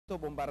visto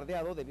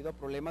bombardeado debido a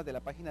problemas de la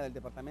página del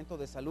Departamento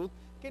de Salud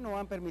que no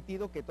han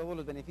permitido que todos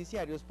los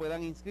beneficiarios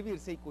puedan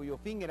inscribirse y cuyo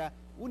fin era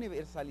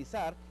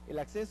universalizar el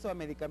acceso a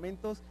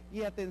medicamentos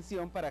y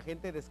atención para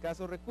gente de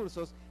escasos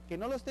recursos que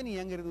no los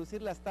tenían y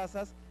reducir las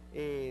tasas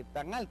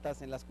tan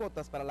altas en las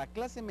cuotas para la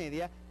clase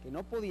media que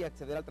no podía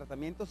acceder al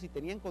tratamiento si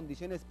tenían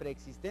condiciones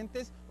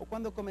preexistentes o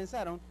cuando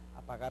comenzaron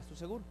a pagar su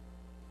seguro.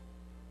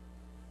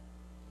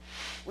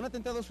 Un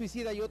atentado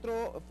suicida y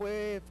otro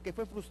que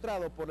fue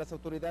frustrado por las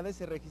autoridades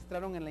se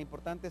registraron en la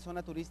importante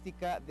zona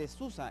turística de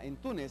Susa, en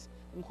Túnez.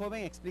 Un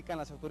joven, explican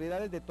las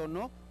autoridades,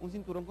 detonó un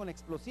cinturón con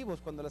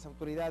explosivos cuando las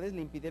autoridades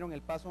le impidieron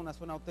el paso a una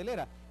zona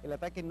hotelera. El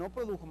ataque no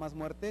produjo más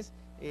muertes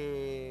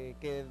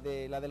que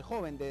de la del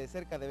joven de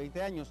cerca de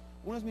 20 años.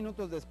 Unos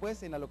minutos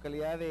después, en la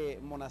localidad de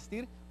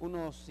Monastir,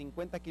 unos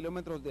 50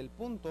 kilómetros del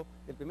punto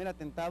del primer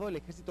atentado, el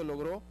ejército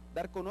logró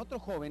dar con otro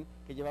joven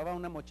que llevaba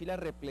una mochila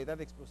repleta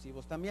de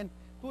explosivos también.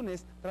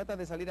 Túnez trata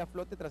de salir a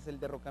flote tras el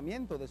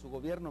derrocamiento de su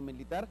gobierno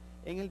militar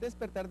en el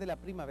despertar de la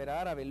primavera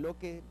árabe, lo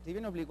que, si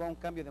bien obligó a un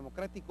cambio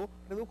democrático,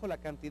 redujo la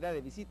cantidad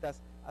de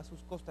visitas a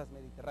sus costas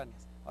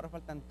mediterráneas. Ahora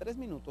faltan 3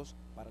 minutos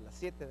para las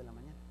 7 de la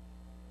mañana.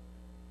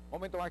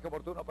 Momento más que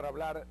oportuno para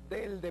hablar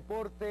del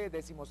deporte,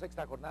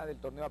 16ª jornada del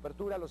torneo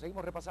Apertura, lo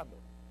seguimos repasando.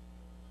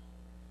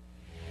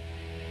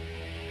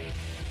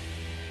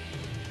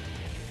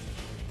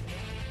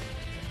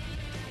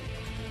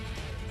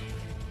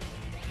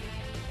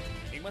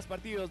 En más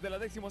partidos de la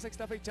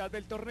 16ª fecha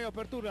del torneo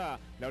Apertura,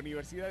 la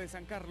Universidad de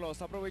San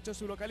Carlos aprovechó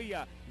su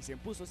localía y se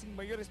impuso sin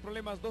mayores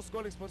problemas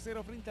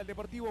 2-0 frente al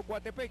Deportivo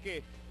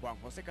Coatepeque. Juan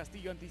José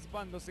Castillo,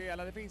 anticipándose a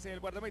la defensa del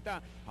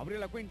guardameta, abrió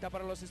la cuenta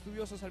para los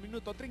estudiosos al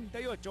minuto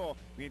 38,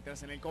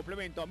 mientras en el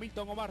complemento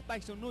Milton Omar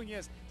Tyson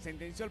Núñez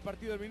sentenció el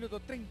partido al minuto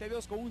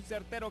 32 con un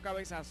certero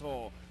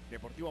cabezazo.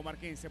 Deportivo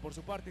Marquense, por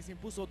su parte, se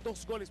impuso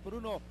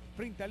 2-1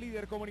 frente al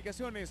líder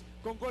Comunicaciones,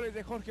 con goles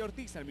de Jorge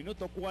Ortiz al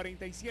minuto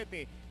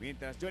 47,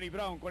 mientras Johnny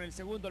Brown con el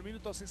segundo al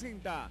minuto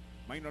 60.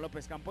 Maino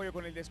López Campoyo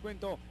con el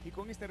descuento, y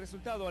con este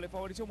resultado le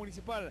favoreció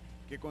Municipal,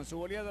 que con su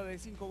goleada de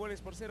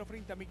 5-0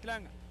 frente a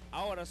Mictlán,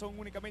 ahora son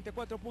únicamente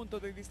 4 puntos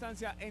de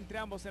distancia entre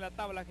ambos en la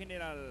tabla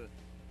general.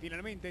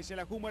 Finalmente,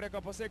 Xelajú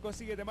Caposeco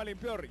sigue de mal en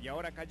peor y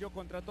ahora cayó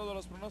contra todos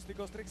los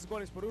pronósticos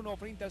 3-1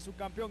 frente al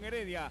subcampeón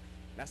Heredia.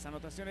 Las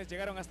anotaciones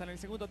llegaron hasta en el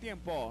segundo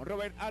tiempo.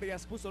 Robert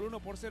Arias puso el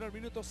 1-0 al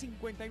minuto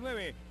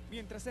 59,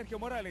 mientras Sergio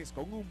Morales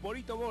con un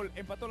bonito gol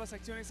empató las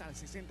acciones al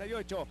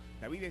 68.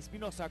 David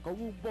Espinosa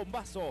con un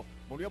bombazo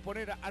volvió a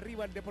poner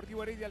arriba al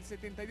Deportivo Heredia al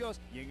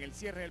 72, y en el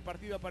cierre del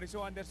partido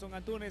apareció Anderson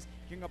Antunes,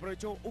 quien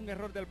aprovechó un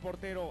error del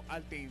portero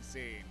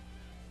altense.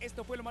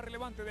 Esto fue lo más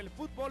relevante del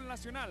fútbol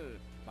nacional.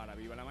 Para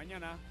Viva la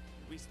Mañana,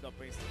 Luis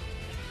López.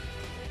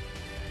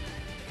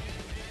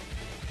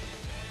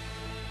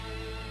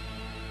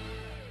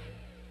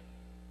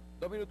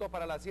 2 minutos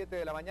para las 7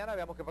 de la mañana,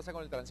 veamos qué pasa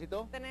con el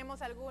tránsito.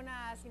 Tenemos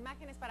algunas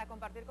imágenes para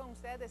compartir con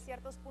ustedes de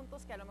ciertos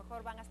puntos que a lo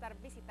mejor van a estar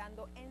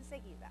visitando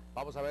enseguida.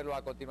 Vamos a verlo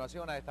a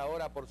continuación a esta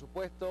hora, por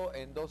supuesto,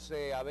 en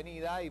 12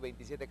 Avenida y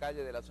 27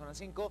 Calle de la zona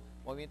 5,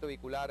 movimiento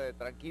vehicular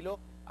tranquilo.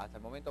 Hasta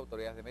el momento,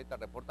 autoridades de Meta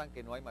reportan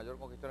que no hay mayor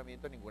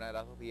congestionamiento en ninguna de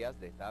las dos vías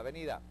de esta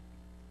avenida.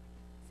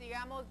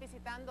 Sigamos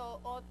visitando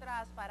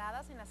otras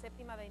paradas en la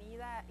 7ª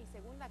Avenida y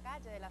 2ª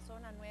Calle de la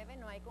zona 9.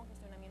 No hay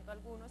congestionamiento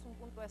alguno, es un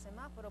punto de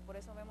semáforo, por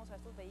eso vemos a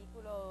estos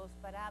vehículos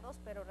parados,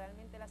 pero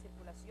realmente la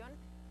circulación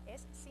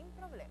es sin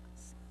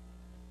problemas.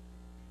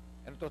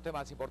 En otros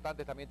temas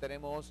importantes también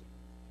tenemos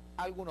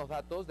algunos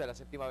datos de la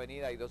 7ª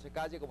Avenida y 12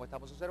 Calle. Como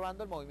estamos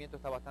observando, el movimiento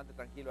está bastante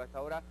tranquilo a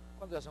esta hora,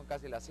 cuando ya son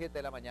casi las 7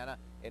 de la mañana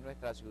en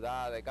nuestra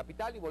ciudad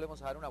capital, y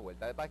volvemos a dar una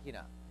vuelta de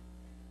página.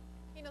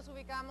 Y nos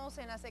ubicamos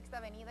en la 6ª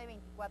Avenida y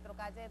 24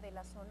 Calle de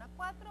la zona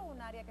 4,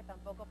 un área que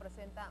tampoco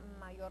presenta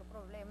mayor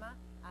problema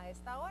a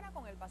esta hora.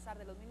 Con el pasar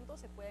de los minutos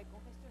se puede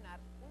congestionar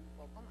un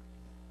poco más.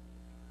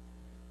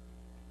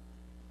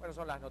 Bueno,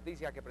 son las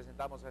noticias que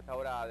presentamos a esta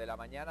hora de la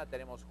mañana.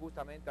 Tenemos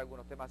justamente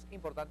algunos temas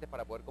importantes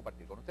para poder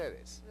compartir con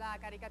ustedes. La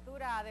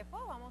caricatura de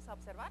FO, vamos a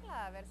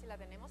observarla, a ver si la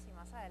tenemos, y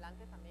más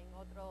adelante también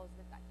otros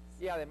detalles.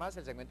 Y además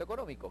el segmento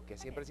económico, que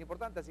siempre es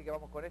importante, así que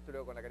vamos con esto y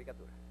luego con la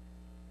caricatura.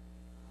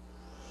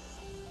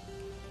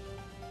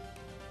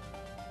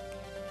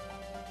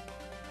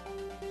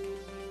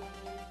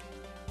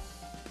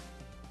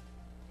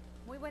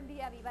 Muy buen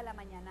día, viva la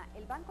mañana.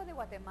 El Banco de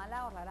Guatemala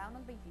ahorrará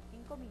unos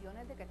 25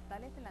 millones de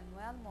quetzales en las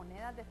nuevas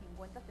monedas de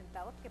 50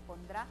 centavos que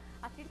pondrá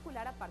a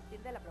circular a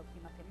partir de la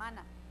próxima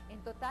semana. En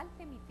total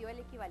se emitió el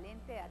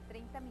equivalente a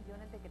 30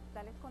 millones de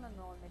quetzales con los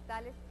nuevos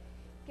metales,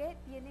 que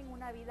tienen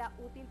una vida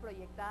útil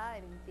proyectada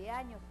de 20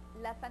 años.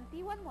 Las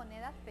antiguas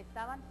monedas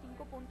pesaban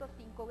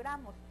 5.5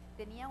 gramos,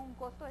 tenían un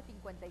costo de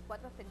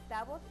 54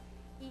 centavos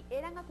y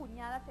eran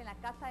acuñadas en la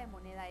Casa de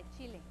Moneda de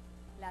Chile.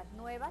 Las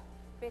nuevas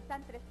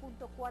pesan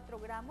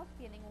 3.4 gramos,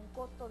 tienen un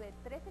costo de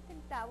 13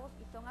 centavos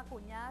y son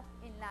acuñadas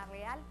en la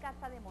Real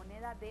Casa de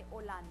Moneda de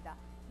Holanda.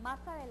 Más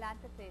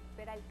adelante se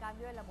espera el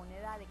cambio de la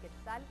moneda de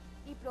quetzal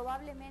y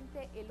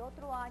probablemente el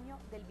otro año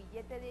del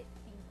billete de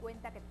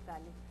 50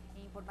 quetzales.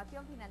 En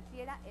información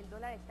financiera, el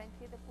dólar está en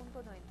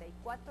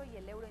 7.94 y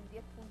el euro en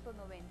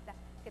 10.90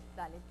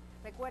 quetzales.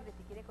 Recuerde,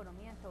 si quiere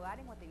economía en su hogar,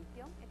 en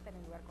Guatevisión está en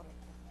el lugar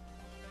correcto.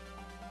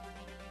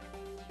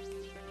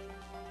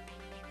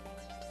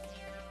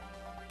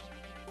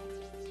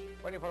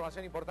 Buena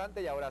información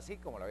importante y ahora sí,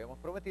 como lo habíamos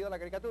prometido, la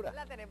caricatura.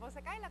 La tenemos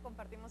acá y la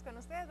compartimos con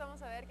ustedes.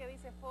 Vamos a ver qué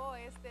dice Fo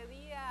este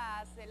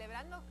día,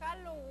 celebrando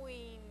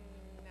Halloween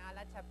a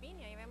la Chapín.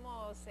 Y ahí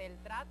vemos el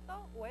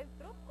trato o el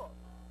truco.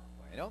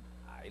 Bueno,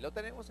 ahí lo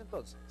tenemos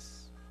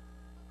entonces.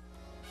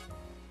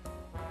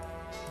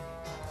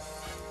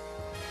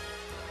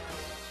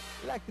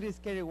 La actriz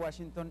Kerry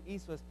Washington y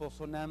su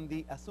esposo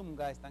Nnamdi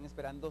Asomugha están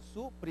esperando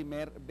su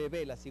primer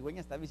bebé. La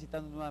cigüeña está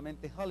visitando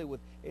nuevamente Hollywood.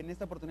 En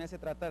esta oportunidad se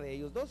trata de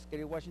ellos dos,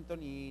 Kerry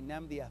Washington y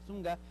Nnamdi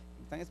Asomugha,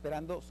 que están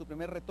esperando su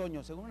primer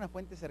retoño. Según una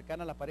fuente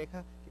cercana a la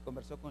pareja que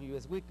conversó con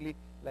US Weekly,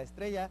 la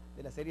estrella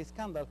de la serie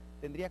Scandal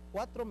tendría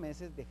 4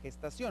 meses de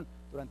gestación.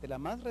 Durante la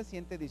más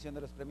reciente edición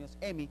de los premios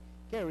Emmy,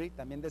 Kerry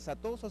también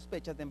desató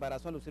sospechas de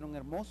embarazo al lucir un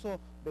hermoso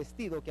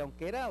vestido que,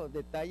 aunque era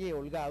de talle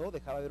holgado,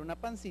 dejaba ver una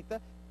pancita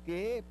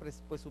que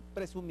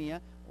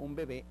presumía un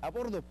bebé a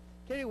bordo.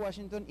 Kerry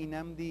Washington y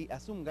Nnamdi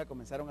Asomugha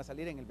comenzaron a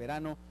salir en el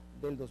verano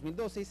del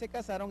 2012 y se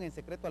casaron en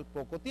secreto al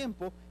poco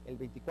tiempo, el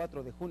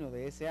 24 de junio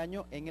de ese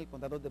año, en el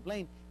condado de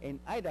Blaine,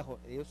 en Idaho.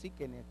 Ellos sí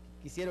que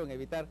quisieron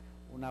evitar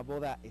una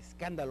boda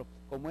escándalo.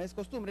 Como es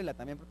costumbre, la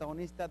también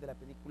protagonista de la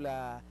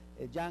película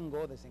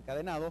Django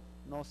desencadenado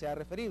no se ha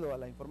referido a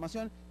la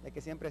información, ya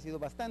que siempre ha sido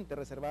bastante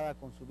reservada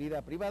con su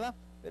vida privada,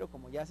 pero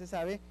como ya se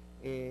sabe,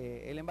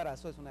 el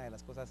embarazo es una de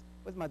las cosas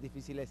más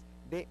difíciles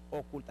de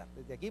ocultar.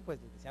 Desde aquí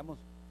les deseamos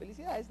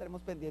felicidades,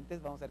 estaremos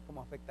pendientes, vamos a ver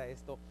cómo afecta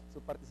esto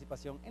su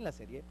participación en la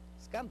serie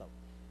Scandal.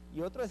 Y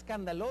otro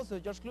escandaloso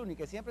es George Clooney,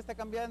 que siempre está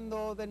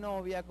cambiando de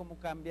novia como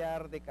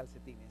cambiar de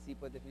calcetines. Y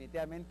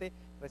definitivamente,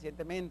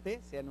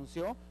 recientemente se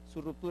anunció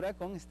su ruptura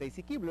con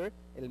Stacy Keibler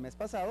el mes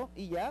pasado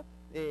y ya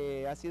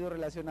ha sido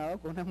relacionado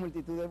con una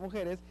multitud de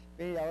mujeres.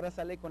 Y ahora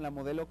sale con la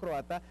modelo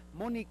croata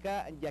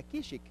Monika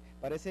Jakicic.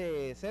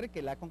 Parece ser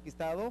que la ha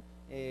conquistado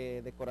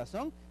de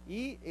corazón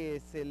y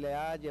se le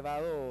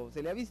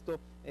ha visto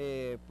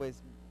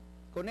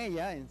con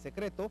ella en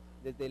secreto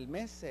desde el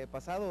mes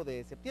pasado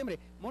de septiembre.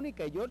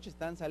 Mónica y George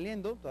están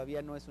saliendo,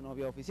 todavía no es su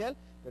novia oficial,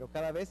 pero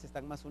cada vez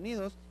están más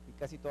unidos y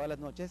casi todas las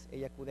noches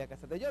ella acude a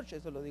casa de George.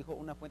 Eso lo dijo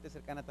una fuente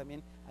cercana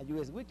también a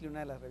US Weekly,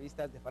 una de las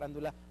revistas de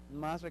farándula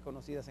más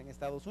reconocidas en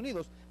Estados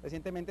Unidos.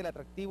 Recientemente el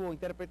atractivo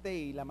intérprete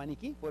y la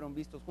maniquí fueron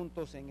vistos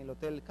juntos en el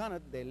Hotel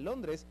Connaught de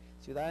Londres,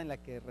 ciudad en la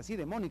que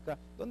reside Mónica,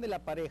 donde la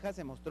pareja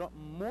se mostró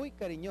muy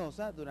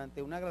cariñosa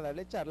durante una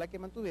agradable charla que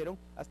mantuvieron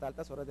hasta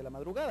altas horas de la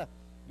madrugada.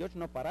 George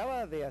no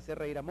paraba de hacer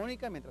reír a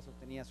Mónica mientras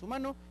sostenía su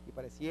mano y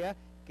parecía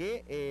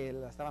que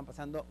la estaban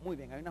pasando muy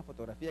bien. Hay una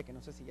fotografía que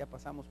no sé si ya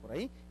pasamos por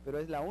ahí, pero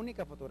es la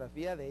única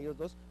fotografía de ellos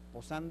dos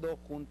posando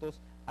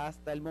juntos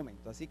hasta el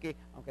momento. Así que,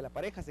 aunque la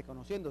pareja se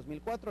conoció en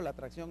 2004, la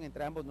atracción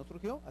entre ambos no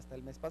surgió hasta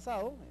el mes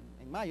pasado,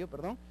 en mayo,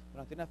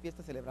 durante una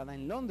fiesta celebrada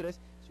en Londres,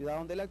 ciudad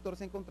donde el actor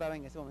se encontraba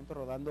en ese momento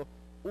rodando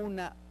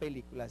una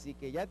película. Así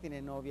que ya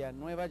tiene novia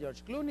nueva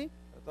George Clooney,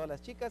 pero todas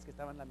las chicas que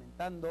estaban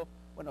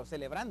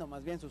celebrando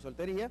más bien su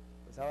soltería,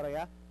 pues ahora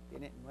ya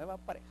tiene nueva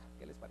pareja.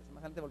 ¿Qué les parece? Más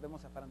adelante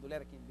volvemos a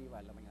farandulear aquí en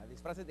Viva la Mañana.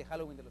 Disfraces de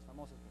Halloween de los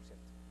famosos, por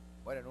cierto.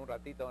 Bueno, en un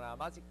ratito nada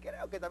más, y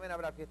creo que también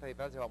habrá fiesta de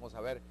disfraces, vamos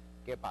a ver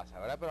qué pasa,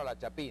 ¿verdad? Pero a la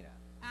chapina.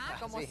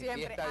 Como sí,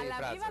 siempre, fiesta a de la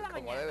disfraces, Viva la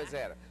como Mañana. debe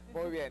ser.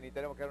 Muy bien, y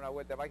tenemos que dar una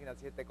vuelta a página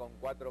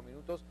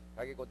 7:04.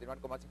 Hay que continuar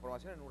con más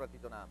información en un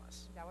ratito nada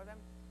más. Ya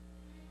volvemos.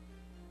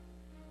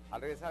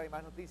 Al regresar hay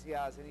más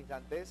noticias en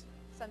instantes.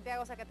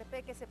 Santiago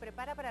Zacatepeque se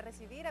prepara para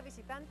recibir a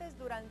visitantes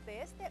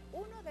durante este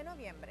 1 de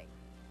noviembre.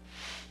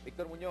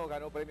 Víctor Muñoz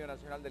ganó Premio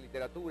Nacional de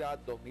Literatura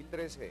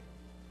 2013.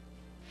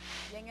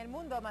 Y en el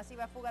mundo,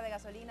 masiva fuga de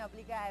gasolina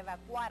obliga a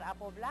evacuar a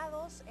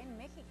poblados en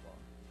México.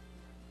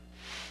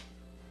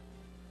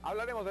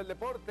 Hablaremos del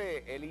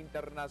deporte, el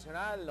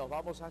internacional, nos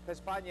vamos hasta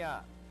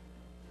España.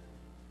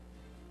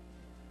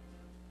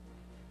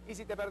 Y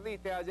si te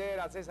perdiste ayer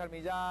a César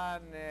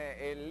Millán,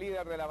 el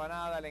líder de la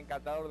manada, el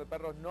encantador de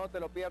perros, no te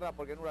lo pierdas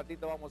porque en un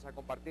ratito vamos a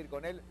compartir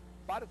con él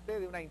parte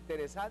de una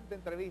interesante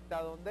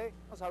entrevista donde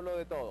nos habló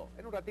de todo.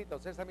 En un ratito,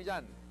 César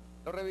Millán,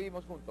 lo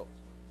revivimos juntos.